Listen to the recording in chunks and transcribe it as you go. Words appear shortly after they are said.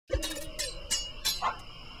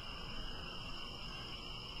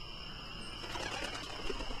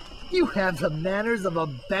You have the manners of a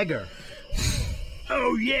beggar.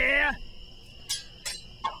 Oh, yeah?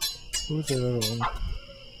 Who's that other one?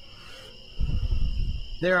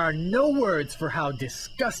 There are no words for how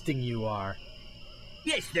disgusting you are.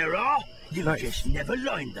 Yes, there are. You Nice. just never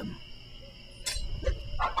learned them.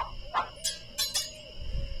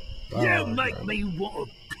 Oh, You make God. me want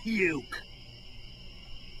to puke.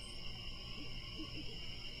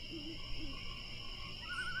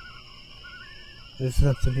 There's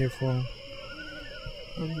nothing here for him.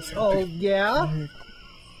 I'm just gonna Oh, yeah?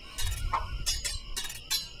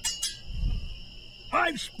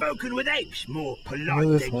 I've spoken with apes more know polite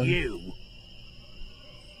this than one. you.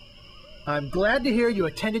 I'm glad to hear you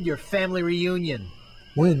attended your family reunion.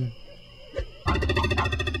 When?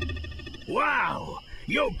 Wow,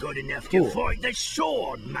 you're good enough Cool. to fight the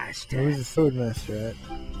SwordMaster. Where's the SwordMaster at?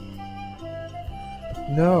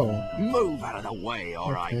 No. Move out of the way,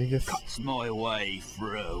 or Okay, I I guess- cuts my way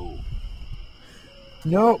through.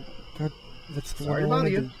 No. God, that's the Sorry to one I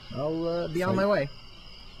bother wanted you. I'll be on fight. my way.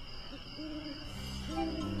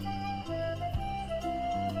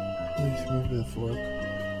 Please move to the fork.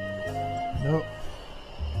 No.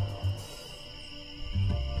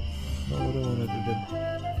 Not what I wanted to do.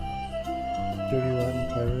 Dirty rotten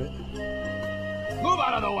pirate. Move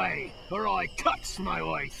out of the way, or I cuts my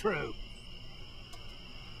way through.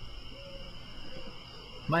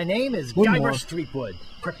 My name is One Guyver more. Streetwood.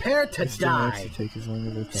 Prepare to This didn't die. actually take as long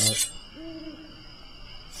as I thought.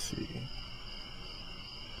 Let's see.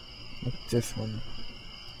 What's this one?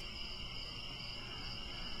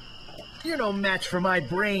 You're no match for my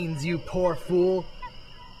brains, you poor fool.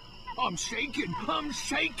 I'm shaking, I'm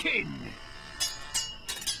shaking.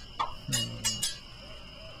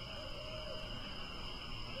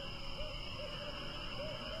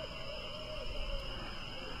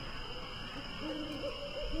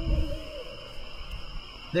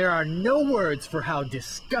 There are no words for how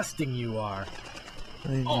disgusting you are. I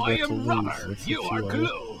think you I got to am lose. rubber, That's you what are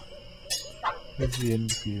glue. That's the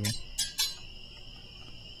end for you.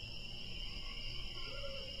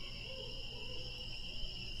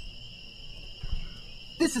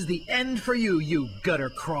 This is the end for you, you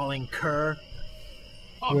gutter-crawling cur.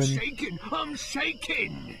 I'm When- shaking, I'm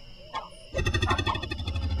shaking.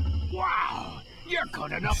 Wow, you're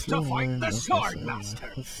good enough to fight the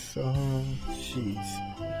SwordMaster. Jeez.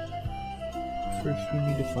 First we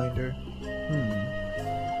need to find her.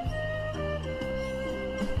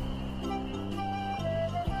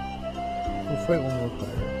 We'll fight one more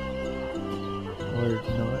pirate. Or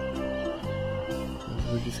not.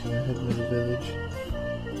 We're just gonna head into the village.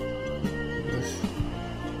 Yes.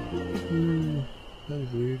 Ooh, that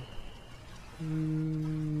was weird.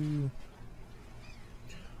 Ooh.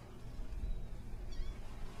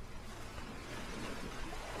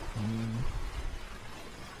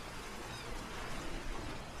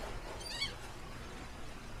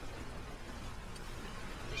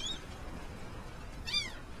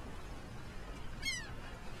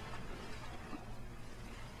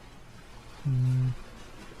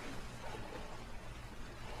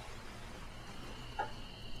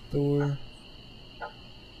 Door.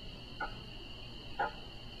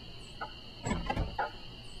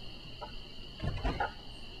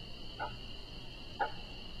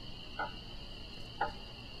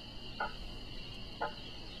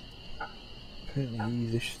 Apparently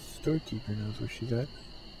the storekeeper knows where she's at.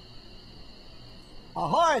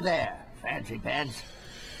 Ahoy there, fancy pants.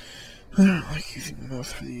 I don't like using the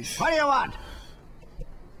mouse for these. What do you want?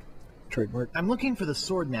 Trademark. I'm looking for the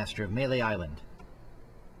Swordmaster of Melee Island.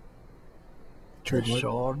 The Trademark.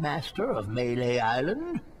 SwordMaster of Melee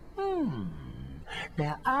Island?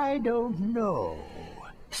 Now, I don't know.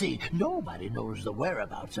 See, nobody knows the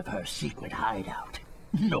whereabouts of her secret hideout.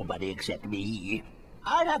 Nobody except me.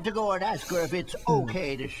 I'd have to go and ask her if it's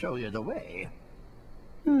okay to show you the way.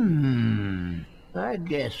 I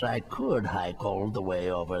guess I could hike all the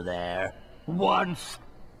way over there. Once.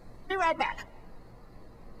 Be right back.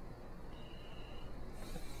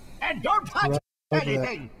 And don't touch Roger that.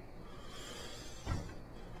 anything!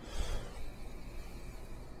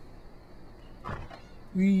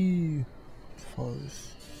 Wee. Follow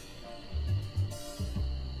this.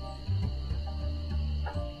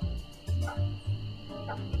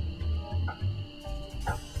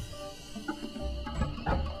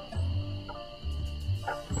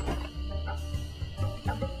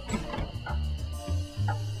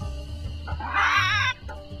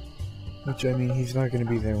 Which, I mean, he's not going to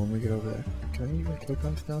be there when we get over there. Can I even click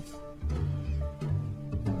on stuff?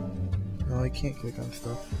 No, I can't click on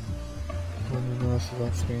stuff when the mouse is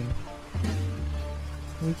off screen.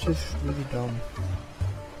 Which is really dumb.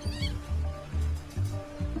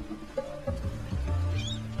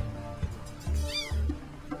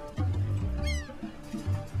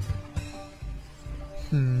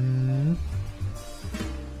 Hmm.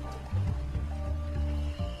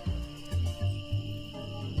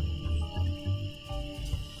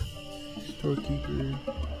 Storekeeper.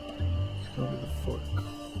 Go to the fork.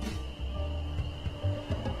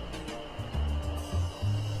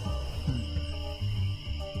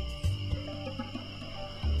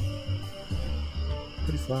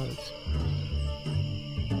 Pretty flowers.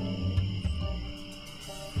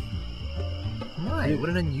 My, what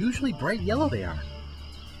an unusually bright yellow they are.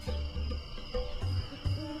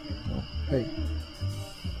 Oh, hey.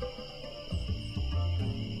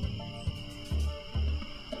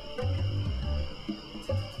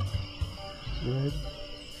 Red.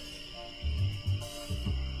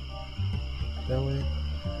 That way.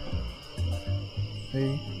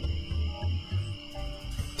 Hey.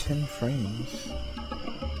 10 frames.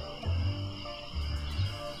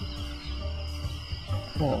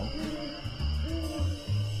 Oh.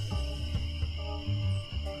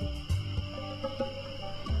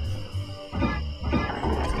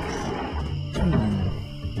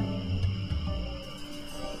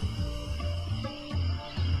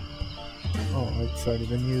 Oh, it's already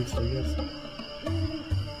been used, I guess.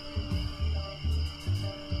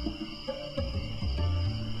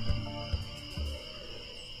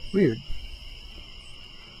 Weird.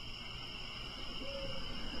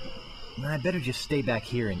 I better just stay back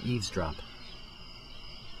here and eavesdrop.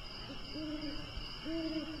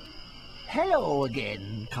 Hello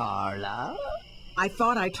again, Carla. I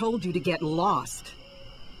thought I told you to get lost.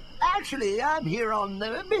 Actually, I'm here on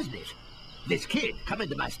business. This kid come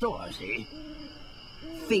into my store, see?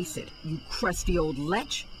 Face it, you crusty old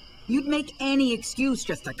lech. You'd make any excuse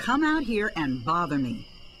just to come out here and bother me.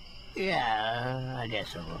 Yeah, I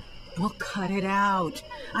guess so. Well, cut it out.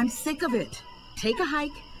 I'm sick of it. Take a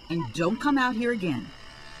hike and don't come out here again.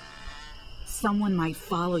 Someone might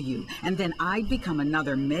follow you, and then I'd become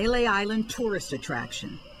another Melee Island tourist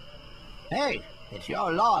attraction. Hey, it's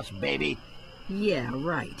your loss, baby. Yeah,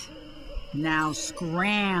 right. Now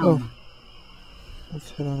scram. Oh.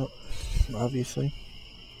 Let's head on up, obviously.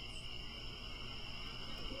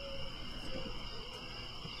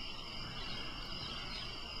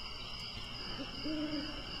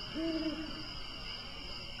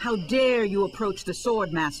 How dare you approach the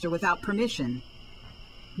SwordMaster without permission?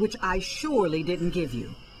 Which I surely didn't give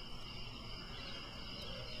you.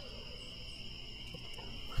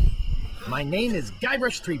 My name is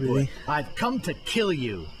Guybrush Threepwood. Really? I've come to kill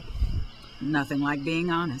you. Nothing like being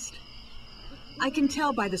honest. I can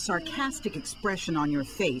tell by the sarcastic expression on your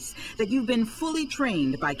face that you've been fully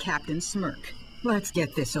trained by Captain Smirk. Let's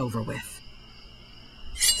get this over with.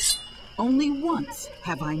 Only once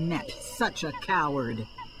have I met such a coward.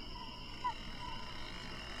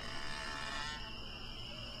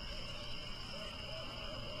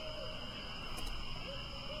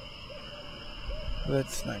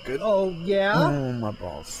 That's not good. Oh, yeah? Oh, my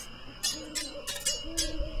balls.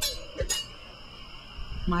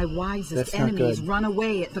 My That's wisest not enemies good. run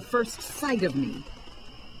away at the first sight of me.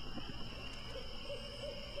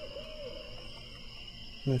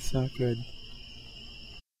 That's not good.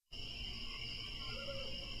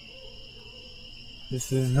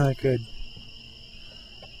 This is not good.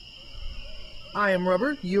 I am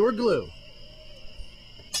rubber, you are glue.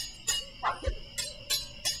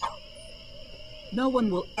 No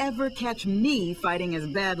one will ever catch me fighting as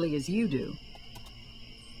badly as you do.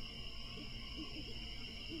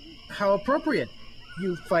 How appropriate.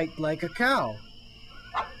 You fight like a cow.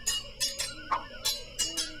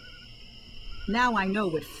 Now I know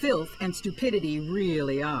what filth and stupidity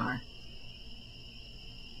really are.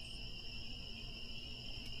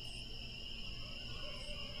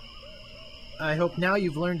 I hope now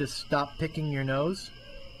you've learned to stop picking your nose.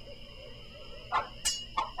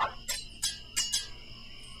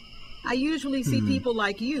 I usually see people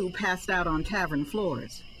like you passed out on tavern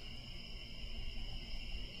floors.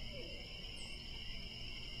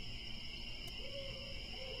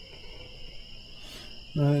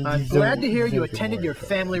 I'm glad to hear you attended your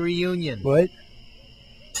family reunion. What?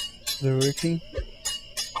 They're working?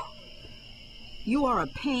 You are a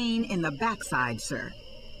pain in the backside, sir.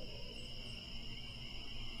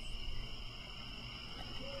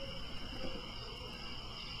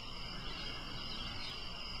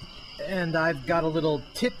 And I've got a little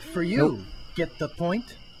tip for you. Nope. Get the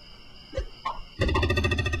point?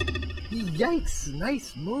 Yikes,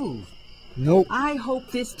 nice move. Nope. I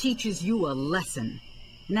hope this teaches you a lesson.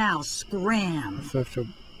 Now scram. So after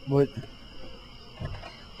what?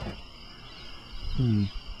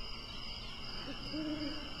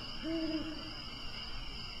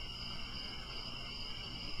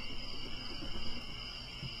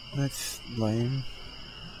 That's lame.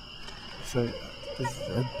 So,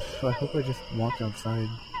 I hope I just walk outside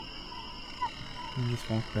and just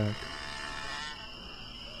walk back.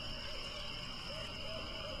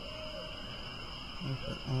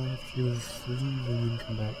 Okay, all I have to do is leave and then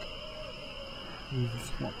come back. We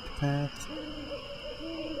just walk the path.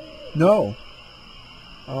 No!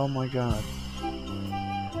 Oh my god.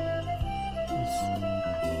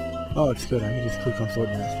 Oh, it's good. I can just click on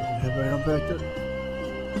SwordMaster and head right on back there.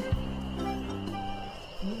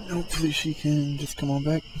 Hopefully she can just come on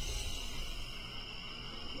back.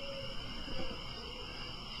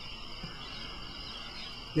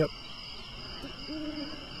 Yep.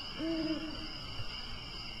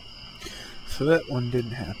 So that one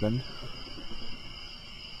didn't happen.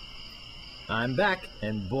 I'm back,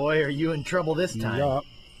 and boy, are you in trouble this time. Yup.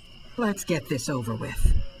 Let's get this over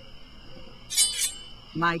with.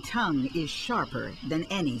 My tongue is sharper than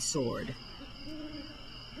any sword.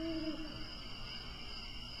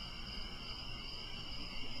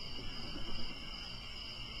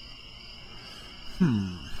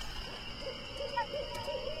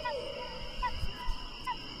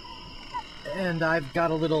 And I've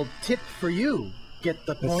got a little tip for you. Get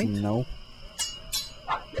the That's point? no.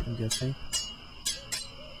 I'm guessing.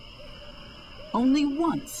 Only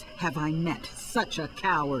once have I met such a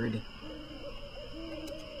coward.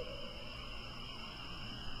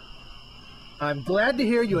 I'm glad to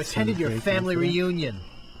hear you That attended sounds your very family confident. reunion.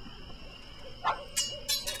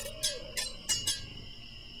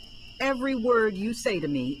 Every word you say to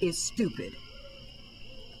me is stupid.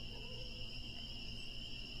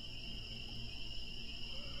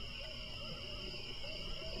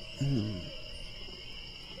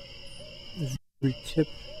 Every tip,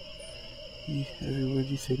 every word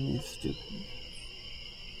you say to me is stupid.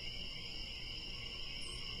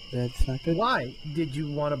 That's not good. Why? Did you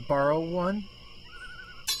want to borrow one?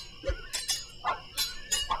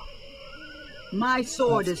 My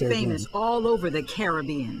sword That's is fair famous game. all over the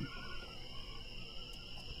Caribbean.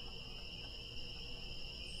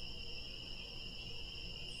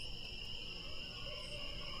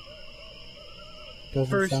 Doesn't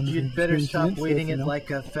First, sound you'd very better good stop sense, waving you it know. like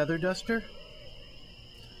a feather duster.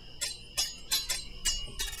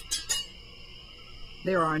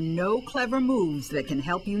 There are no clever moves that can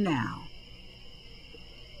help you now.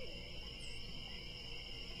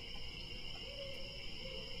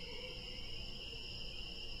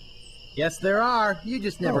 Yes, there are. You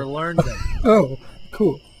just never learned them. Oh,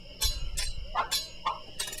 cool.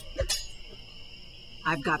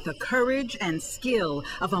 I've got the courage and skill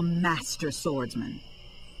of a master swordsman.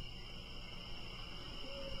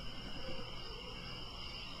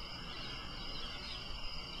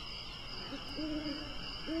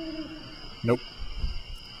 Nope.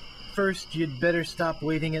 First, you'd better stop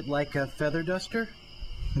waving it like a feather duster.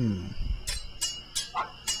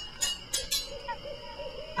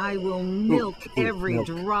 I will milk ooh, every milk,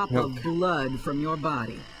 drop milk. of blood from your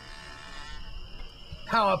body.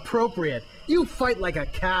 How appropriate. You fight like a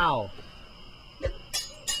cow.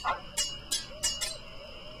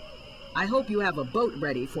 I hope you have a boat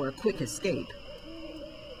ready for a quick escape.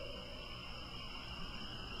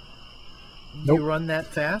 Nope. You run that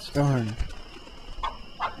fast? Darn.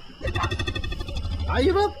 I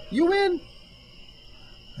give up. You win.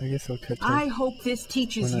 I guess I'll cut I that hope this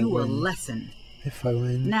teaches when I you a win. lesson. if I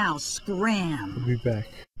win. Now I'll scram. be back.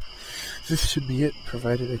 This should be it,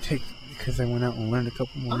 provided I take, because I went out and learned a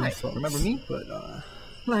couple more Hi, insults. remember me? But,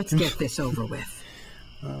 Let's get this over with.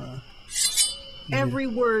 Every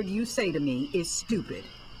word you say to me is stupid.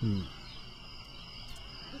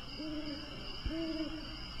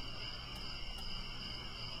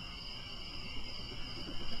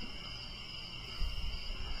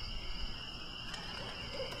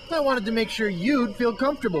 I wanted to make sure you'd feel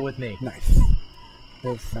comfortable with me. nice.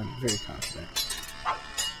 That sounded very confident.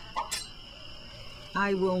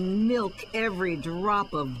 I will milk every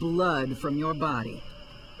drop of blood from your body.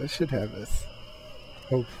 That should have us.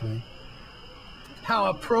 Hopefully. How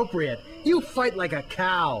appropriate. You fight like a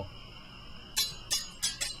cow.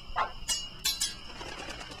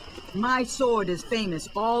 My sword is famous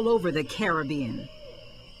all over the Caribbean.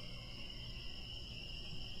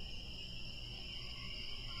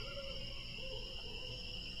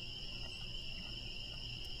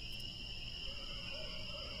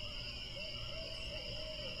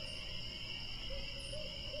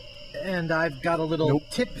 And I've got a little Nope.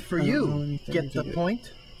 tip for I don't know you. anything Get to the do.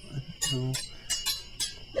 point? No.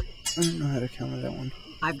 I don't know how to counter that one.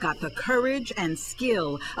 I've got the courage and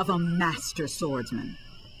skill of a master swordsman.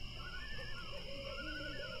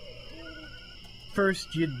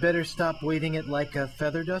 First, you'd better stop waving it like a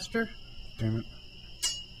feather duster. Damn it.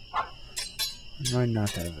 I might not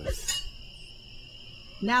have this.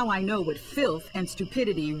 Now I know what filth and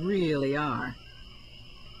stupidity really are.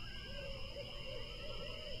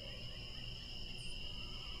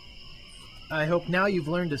 I hope now you've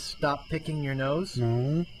learned to stop picking your nose.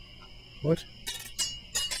 No. What?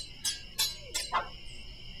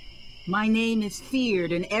 My name is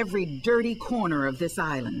feared in every dirty corner of this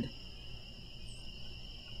island.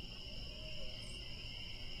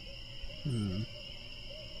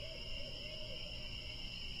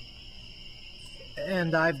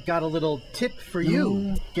 And I've got a little tip for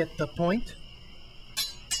you. Get the point?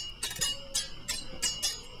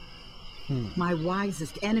 My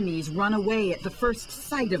wisest enemies run away at the first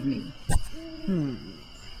sight of me.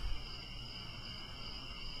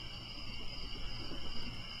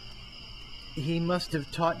 He must have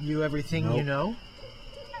taught you everything you know.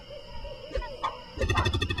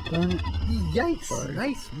 Darn it. Yikes! Sorry.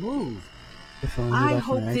 Nice move. If only I that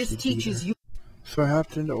hope can this actually teaches be you. So I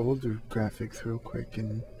hopped into older graphics real quick,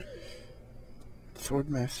 and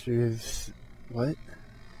SwordMaster is what?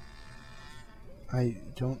 I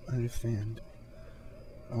don't understand.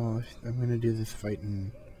 Oh, I'm gonna do this fight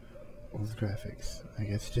in old graphics, I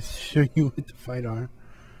guess, just to show you what the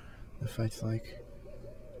fight's like.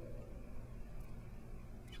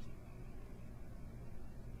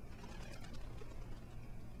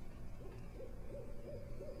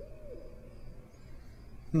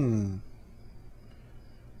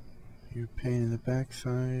 You're pain in the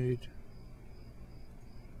backside.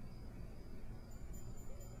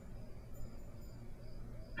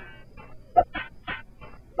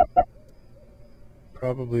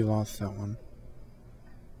 Probably lost that one.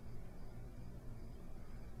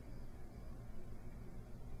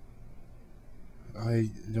 I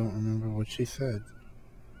don't remember what she said.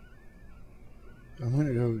 I'm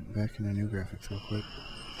gonna go back into new graphics real quick.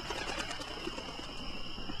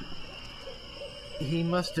 He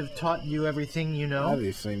must have taught you everything you know.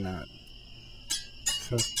 Obviously not.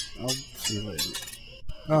 So, I'll see you later.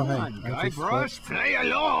 Oh, hey. Come on, Guybrush, play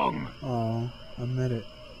along! Oh, I met it.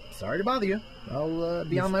 Sorry to bother you. I'll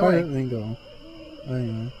be on my Pirate way. lingo.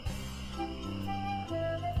 Anyway.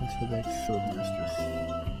 Let's go back to SwordMaster.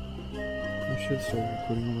 I should start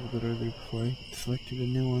recording a little bit earlier before I selected a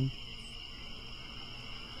new one.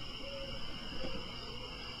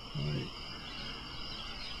 Alright.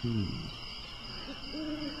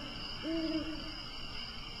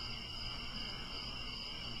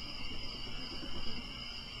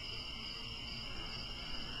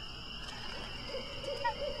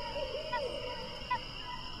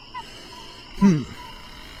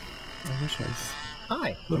 I wish I was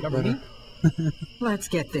Hi. looked Remember me? better. Let's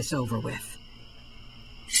get this over with.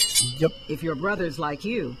 Yep. If your brother's like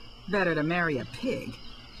you, better to marry a pig.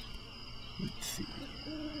 Let's see.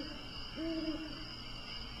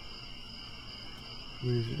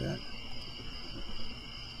 Where is it at?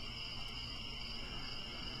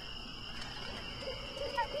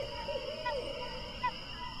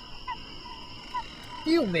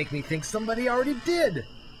 You make me think somebody already did.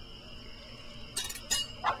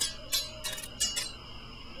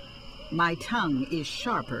 My tongue is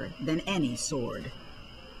sharper than any sword.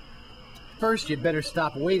 First, you'd better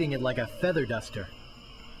stop waving it like a feather duster.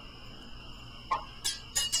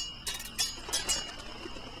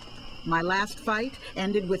 My last fight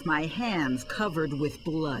ended with my hands covered with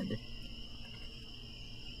blood.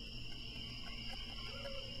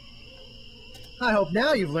 I hope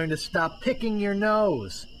now you've learned to stop picking your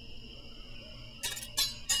nose.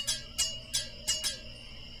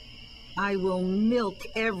 I will milk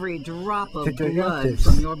every drop of Think I got blood this.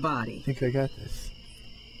 from your body. I think I got this.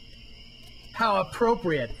 How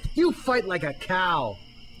appropriate. You fight like a cow.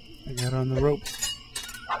 I got on the ropes.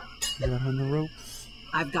 I got on the ropes.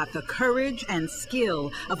 I've got the courage and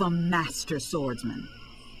skill of a master swordsman.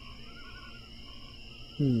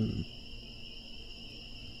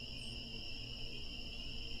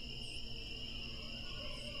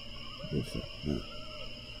 Where's that? No.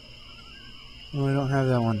 No, I don't have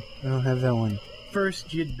that one. I don't have that one.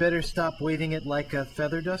 First, you'd better stop waving it like a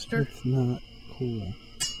feather duster. It's not cool.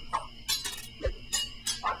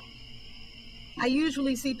 I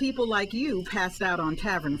usually see people like you passed out on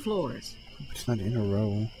tavern floors. It's not in a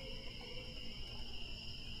row.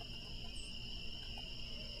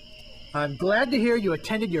 I'm glad to hear you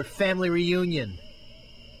attended your family reunion.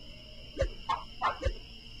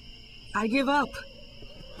 I give up.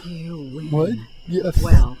 You win. What? Yes.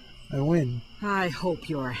 Well, I win. I hope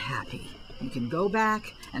you're happy. You can go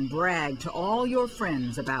back and brag to all your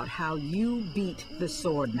friends about how you beat the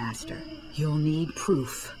SwordMaster. You'll need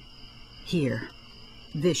proof. Here.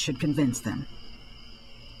 This should convince them.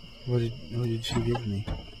 What did she give me?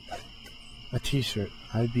 A t-shirt.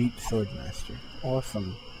 I beat SwordMaster.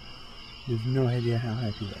 Awesome. You have no idea how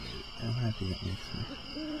happy that makes me.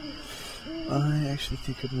 I actually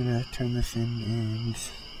think I'm gonna turn this in and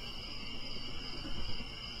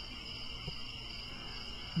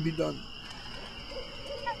be done.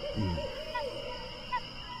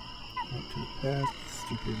 Not too bad,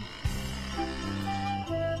 stupid.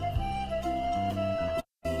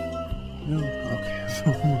 No, okay, so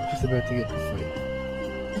I'm just about to get the fight.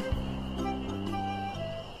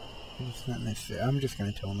 It's not necessary. I'm just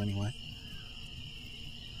gonna tell him anyway.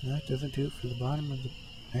 That doesn't do it for the bottom of the...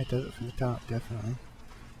 That does it for the top, definitely.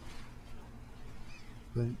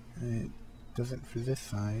 But it doesn't for this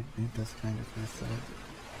side. It does kind of for this side.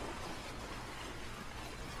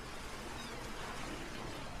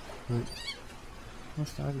 But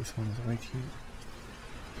most obvious one is right here.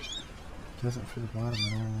 Doesn't for the bottom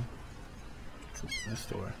at all. Let's open this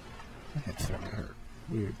door. My head's starting to hurt.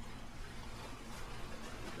 Weird.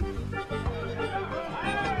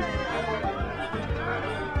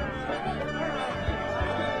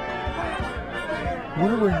 I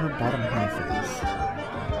wonder where her bottom half is.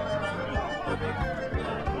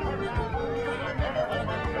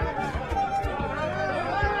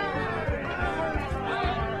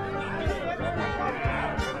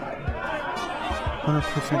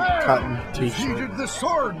 100% cotton t-shirt. Defeated the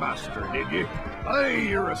SwordMaster, did you? Aye,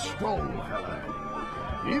 you're a strong fella.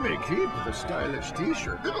 You may keep the stylish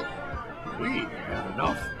t-shirt. We have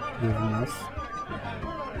enough. You have enough?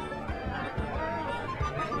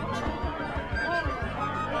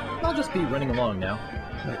 I'll just be running along now.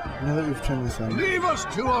 Right, now that we've turned this on. Leave us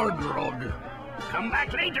to our grog. Come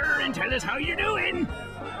back later and tell us how you're doing.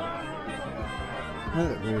 Now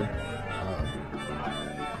that we're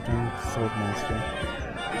done with SwordMaster,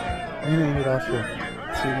 I'm gonna end it off here.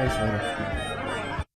 See you guys later.